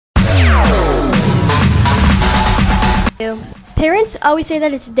Parents always say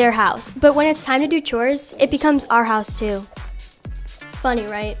that it's their house, but when it's time to do chores, it becomes our house too. Funny,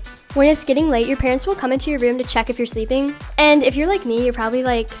 right? When it's getting late, your parents will come into your room to check if you're sleeping. And if you're like me, you're probably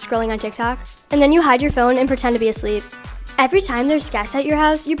like scrolling on TikTok. And then you hide your phone and pretend to be asleep. Every time there's guests at your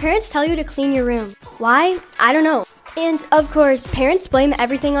house, your parents tell you to clean your room. Why? I don't know. And of course, parents blame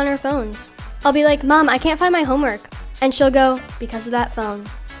everything on our phones. I'll be like, Mom, I can't find my homework. And she'll go, because of that phone.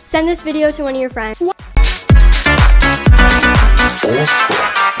 Send this video to one of your friends.